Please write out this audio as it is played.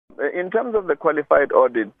In terms of the qualified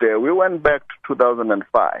audit, we went back to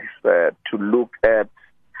 2005 to look at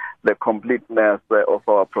the completeness of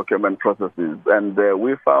our procurement processes, and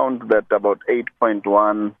we found that about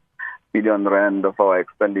 8.1 billion rand of our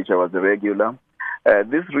expenditure was irregular.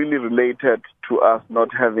 This really related to us not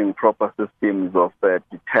having proper systems of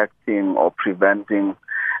detecting or preventing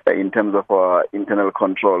in terms of our internal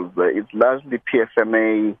controls. It's largely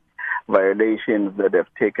PFMA violations that have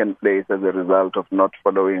taken place as a result of not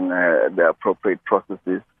following the appropriate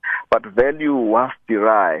processes. But value was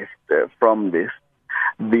derived from this.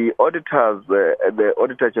 The auditors, the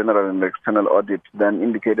Auditor General and the External Audit, then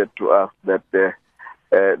indicated to us that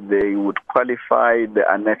they would qualify the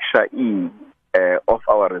Annexure E of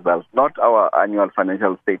our results, not our annual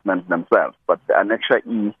financial statements themselves, but the Annexure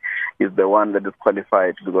E is the one that is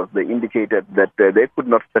qualified because they indicated that they could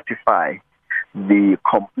not certify the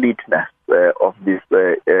completeness of this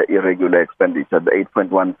irregular expenditure, the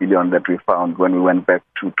 8.1 billion that we found when we went back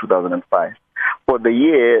to 2005. For the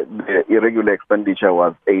year, the irregular expenditure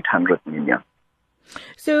was 800 million.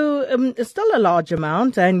 So still a large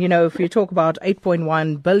amount. And, if you talk about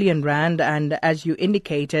 8.1 billion rand, and as you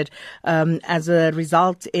indicated, as a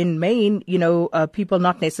result in Maine, people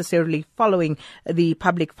not necessarily following the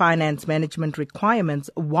public finance management requirements.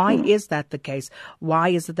 Why is that the case? Why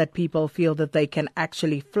is it that people feel that they can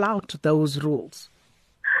actually flout those rules?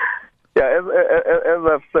 Yeah, as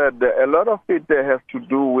I've said, a lot of it has to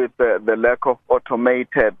do with the lack of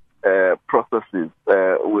automated processes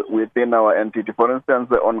within our entity. For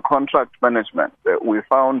instance, on contract management, we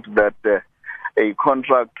found that a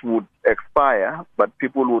contract would expire, but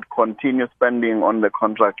people would continue spending on the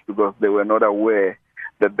contract because they were not aware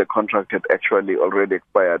that the contract had actually already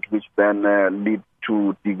expired, which then leads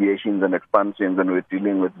to deviations and expansions, and we're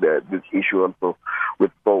dealing with this issue also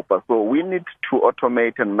with SOPA. So we need to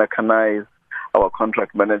automate and mechanize our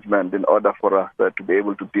contract management in order for us to be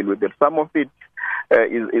able to deal with it. Some of it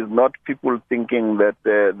is not people thinking that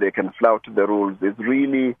they can flout the rules. It's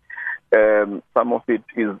really some of it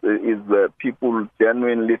is people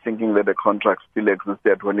genuinely thinking that the contract still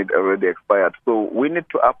existed when it already expired. So we need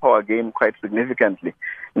to up our game quite significantly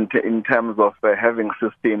in terms of having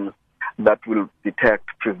systems that will detect,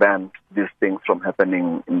 prevent these things from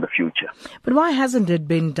happening in the future. But why hasn't it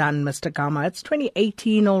been done, Mr. Gama? It's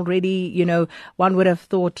 2018 already. One would have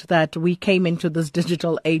thought that we came into this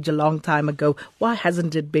digital age a long time ago. Why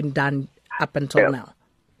hasn't it been done up until now?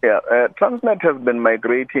 Yeah, Transnet has been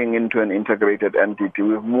migrating into an integrated entity.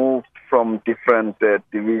 We've moved from different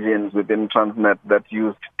divisions within Transnet that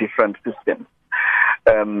used different systems.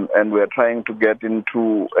 And we're trying to get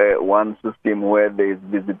into one system where there is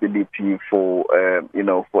visibility for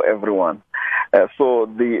everyone. So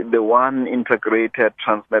the one integrated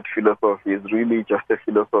Transnet philosophy is really just a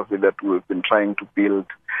philosophy that we've been trying to build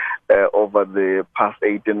over the past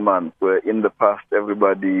 18 months, where in the past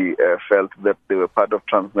everybody felt that they were part of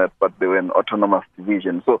Transnet, but they were an autonomous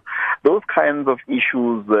division. So those kinds of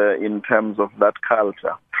issues in terms of that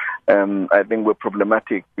culture, I think were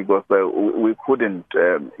problematic because we couldn't,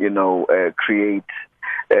 create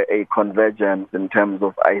a convergence in terms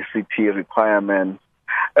of ICT requirements.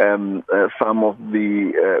 Some of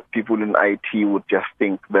the people in IT would just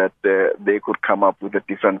think that they could come up with a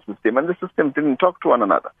different system, and the system didn't talk to one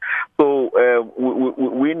another. So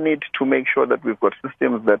we need to make sure that we've got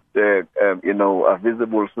systems that are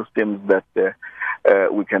visible, systems that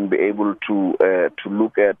we can be able to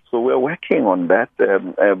look at. So we're working on that,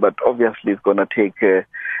 but obviously it's going to take a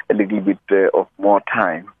little bit of more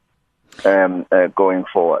time going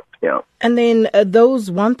forward. Yeah. And then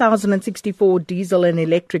those 1,064 diesel and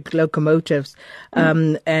electric locomotives,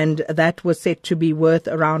 and that was said to be worth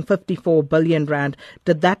around 54 billion rand.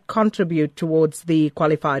 Did that contribute towards the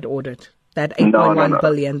qualified audit? That 8.1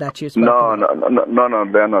 billion that you spoke about? No,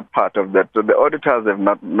 they're not part of that. So the auditors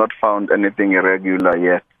have not found anything irregular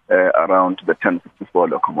yet around the 1064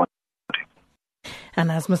 locomotives. And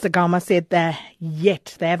as Mr. Gama said there,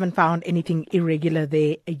 they haven't found anything irregular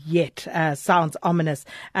there yet. Sounds ominous.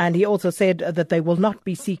 And he also said that they will not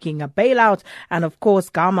be seeking a bailout. And of course,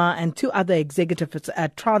 Gama and two other executives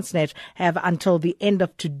at Transnet have until the end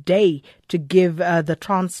of today to give the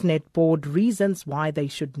Transnet board reasons why they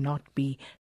should not be